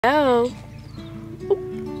Oh.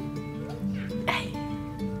 Hey.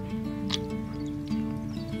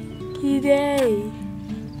 G'day.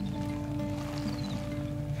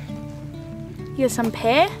 You get some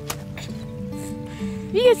pear?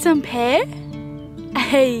 You get some pear?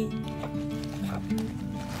 Hey.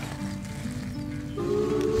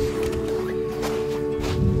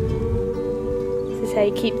 This is how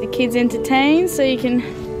you keep the kids entertained, so you can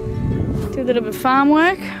do a little bit of farm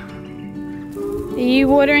work. Are you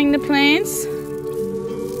watering the plants?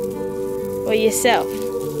 Or yourself?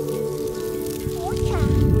 Water.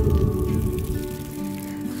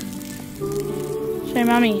 Show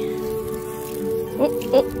Mummy. Oh,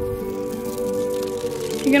 oh.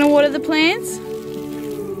 You gonna water the plants?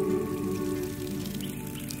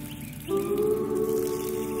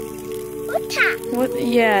 Water. What?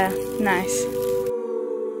 Yeah, nice.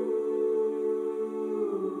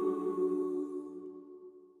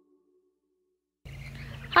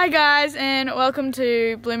 Hi guys, and welcome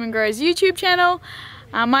to Bloom and Grow's YouTube channel.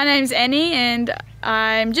 My name's Annie and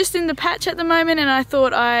I'm just in the patch at the moment, and I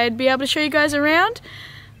thought I'd be able to show you guys around.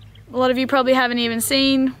 A lot of you probably haven't even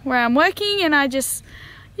seen where I'm working, and I just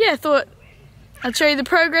thought I'd show you the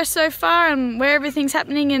progress so far and where everything's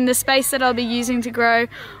happening in the space that I'll be using to grow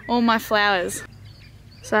all my flowers.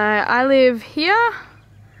 So I live here.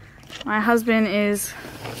 My husband is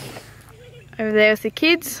over there with the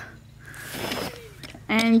kids.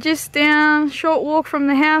 And just down, short walk from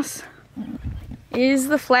the house, is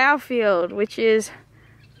the flower field, which is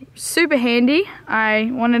super handy. I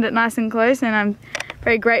wanted it nice and close, and I'm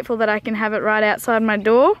very grateful that I can have it right outside my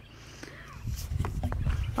door.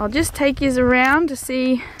 I'll just take you around to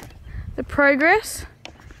see the progress.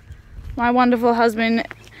 My wonderful husband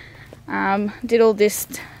did all this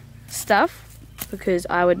stuff because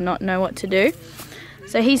I would not know what to do.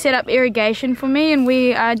 So he set up irrigation for me, and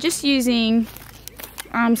we are just using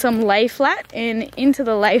some lay flat, and into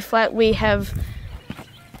the lay flat we have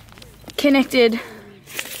connected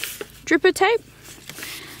dripper tape,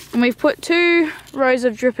 and we've put 2 rows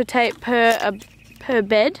of dripper tape per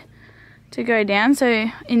bed to go down.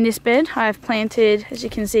 So in this bed I've planted, as you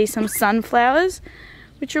can see, some sunflowers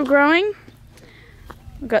which are growing.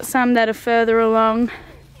 We've got some that are further along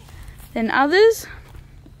than others.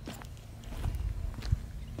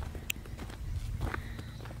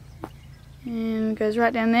 And it goes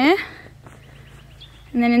right down there.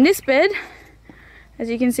 And then in this bed, as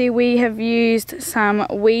you can see, we have used some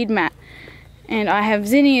weed mat, and I have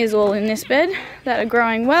zinnias all in this bed that are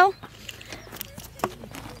growing well.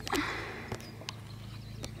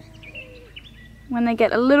 When they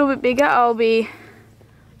get a little bit bigger, I'll be,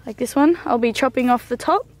 like this one, I'll be chopping off the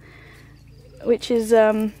top, which is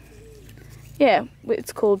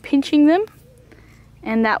it's called pinching them,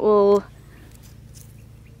 and that will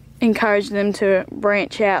encourage them to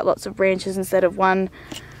branch out, lots of branches instead of one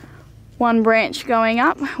branch going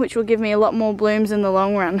up, which will give me a lot more blooms in the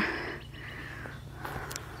long run.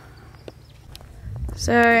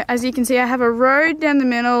 So as you can see, I have a road down the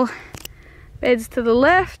middle, beds to the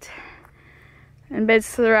left and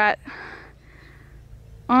beds to the right.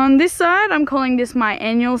 On this side, I'm calling this my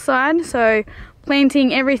annual side, so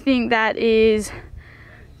planting everything that is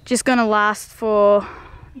just gonna last for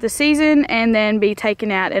the season and then be taken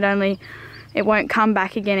out. It won't come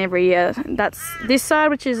back again every year. That's this side,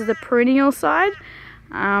 which is the perennial side.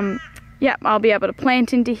 I'll be able to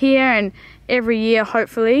plant into here, and every year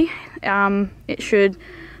hopefully I should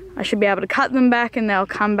be able to cut them back and they'll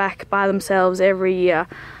come back by themselves every year.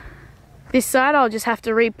 This side I'll just have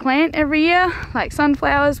to replant every year, like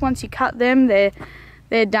sunflowers. Once you cut them, they're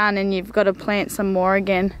done and you've got to plant some more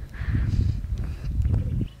again.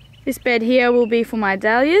 This bed here will be for my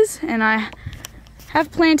dahlias, and I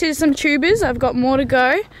have planted some tubers. I've got more to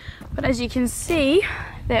go, but as you can see,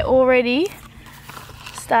 they're already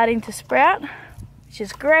starting to sprout, which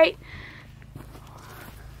is great.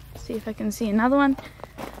 See if I can see another one.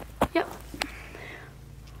 Yep.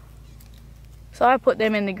 So I put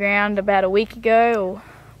them in the ground about a week ago, or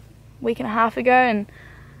week and a half ago, and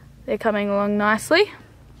they're coming along nicely.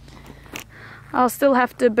 I'll still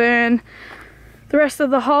have to burn the rest of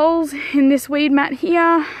the holes in this weed mat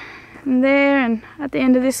here and there, and at the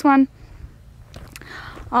end of this one.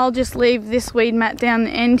 I'll just leave this weed mat down the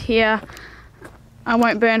end here. I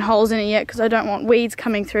won't burn holes in it yet because I don't want weeds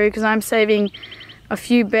coming through, because I'm saving a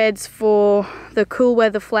few beds for the cool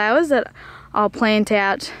weather flowers that I'll plant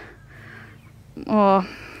out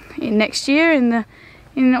next year in the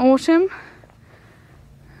autumn.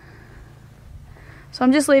 So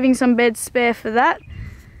I'm just leaving some beds spare for that.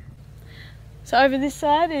 So over this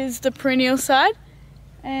side is the perennial side,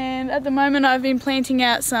 and at the moment I've been planting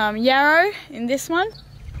out some yarrow in this one.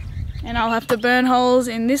 And I'll have to burn holes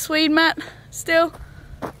in this weed mat still.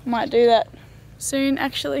 Might do that soon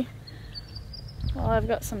actually, while I've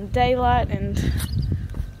got some daylight and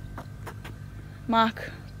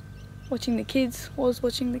Mark watching the kids, was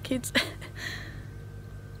watching the kids.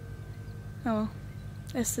 Oh well,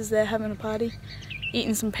 Esther's there having a party,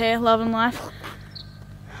 eating some pear, loving life.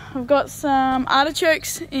 I've got some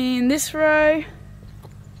artichokes in this row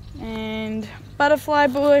and butterfly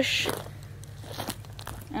bush,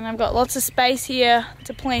 and I've got lots of space here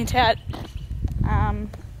to plant out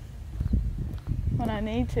when I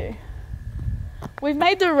need to. We've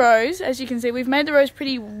made the rows, as you can see, we've made the rows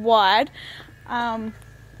pretty wide.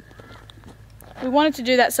 We wanted to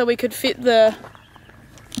do that so we could fit the,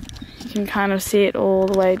 you can kind of see it all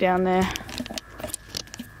the way down there,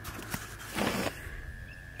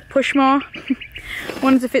 the push mower.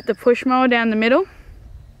 Wanted to fit the push mower down the middle.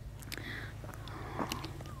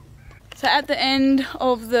 So at the end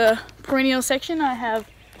of the perennial section I have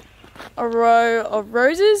a row of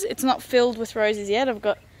roses. It's not filled with roses yet. I've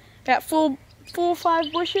got about four or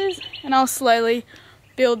five bushes, and I'll slowly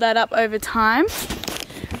build that up over time.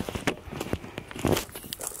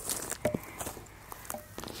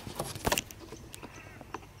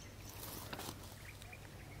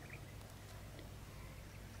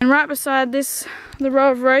 And right beside this, the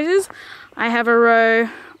row of roses, I have a row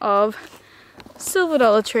of silver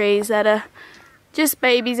dollar trees that are just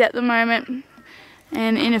babies at the moment,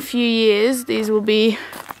 and in a few years these will be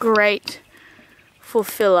great for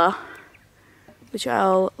filler, which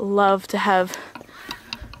I'll love to have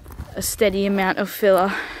a steady amount of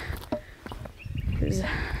filler, because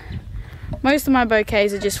most of my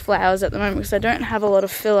bouquets are just flowers at the moment because I don't have a lot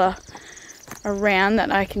of filler around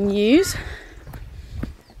that I can use.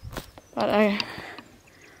 But I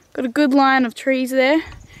got a good line of trees there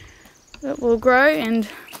that will grow, and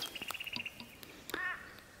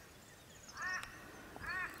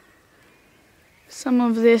some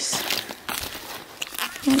of this,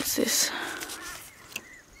 what's this?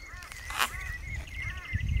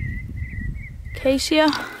 Acacia,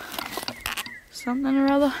 something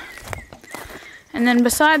or other. And then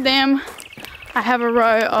beside them, I have a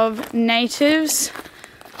row of natives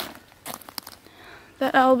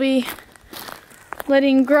that I'll be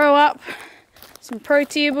letting grow up. Some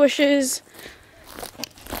protea bushes.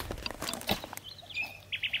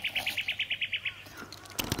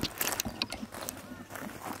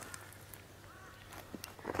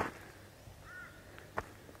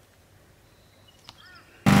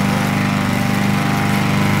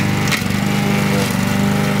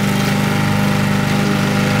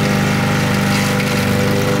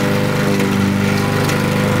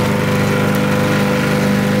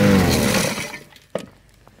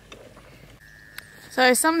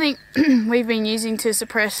 So something we've been using to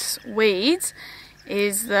suppress weeds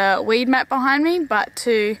is the weed mat behind me, but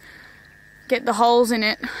to get the holes in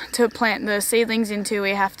it to plant the seedlings into,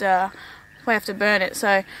 we have to burn it.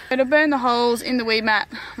 So to burn the holes in the weed mat,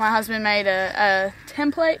 my husband made a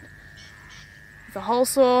template with a hole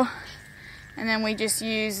saw, and then we just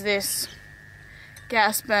use this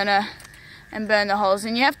gas burner and burn the holes.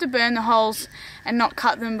 And you have to burn the holes and not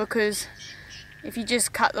cut them, because if you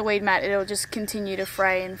just cut the weed mat, it'll just continue to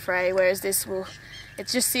fray and fray, whereas this will, it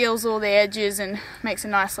just seals all the edges and makes a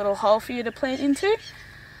nice little hole for you to plant into.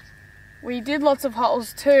 We did lots of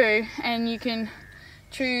holes too, and you can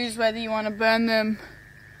choose whether you want to burn them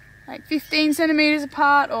like 15 centimeters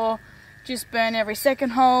apart, or just burn every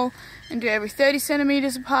second hole and do every 30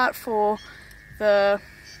 centimeters apart for the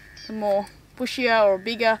more bushier or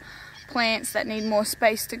bigger plants that need more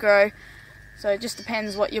space to grow. So it just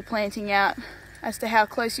depends what you're planting out as to how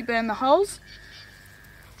close you burn the holes.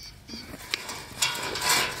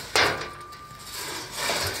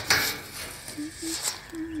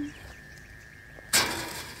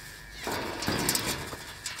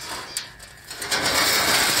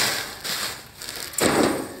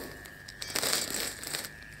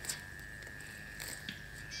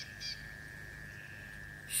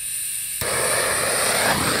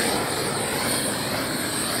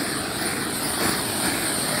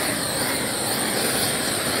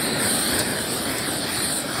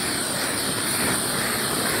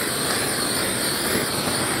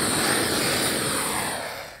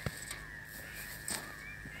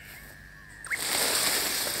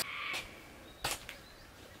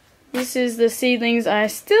 This is the seedlings I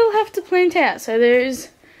still have to plant out, so there's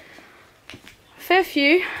a fair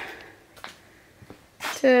few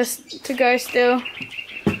to go still,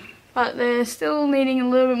 but they're still needing a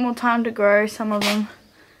little bit more time to grow, some of them.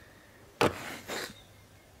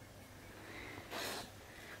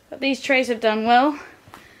 But these trays have done well.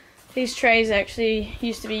 These trays actually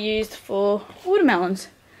used to be used for watermelons.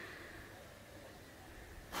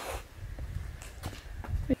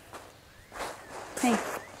 Hey.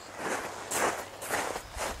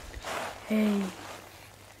 Hey.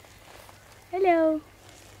 Hello.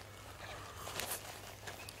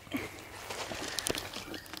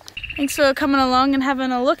 Thanks for coming along and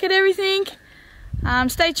having a look at everything.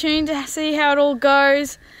 Stay tuned to see how it all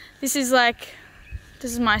goes. This is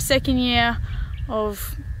my second year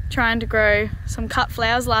of trying to grow some cut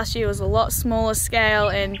flowers. Last year was a lot smaller scale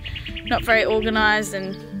and not very organised,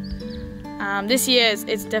 and this year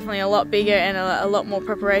it's definitely a lot bigger and a lot more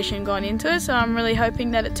preparation gone into it, so I'm really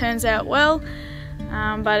hoping that it turns out well.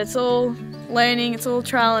 But it's all learning, it's all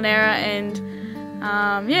trial and error, and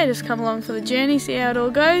yeah, just come along for the journey, see how it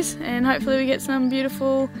all goes, and hopefully we get some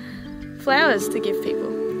beautiful flowers to give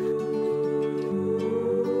people.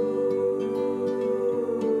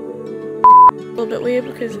 A little bit weird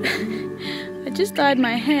because I just dyed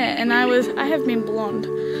my hair, and I have been blonde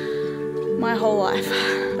my whole life,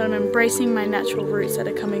 but I'm embracing my natural roots that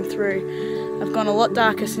are coming through. I've gone a lot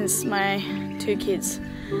darker since my 2 kids.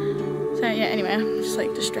 So yeah, anyway, I'm just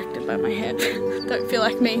like distracted by my hair. Don't feel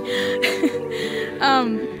like me.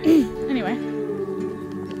 Anyway.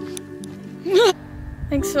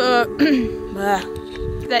 Thanks for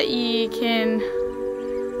that you can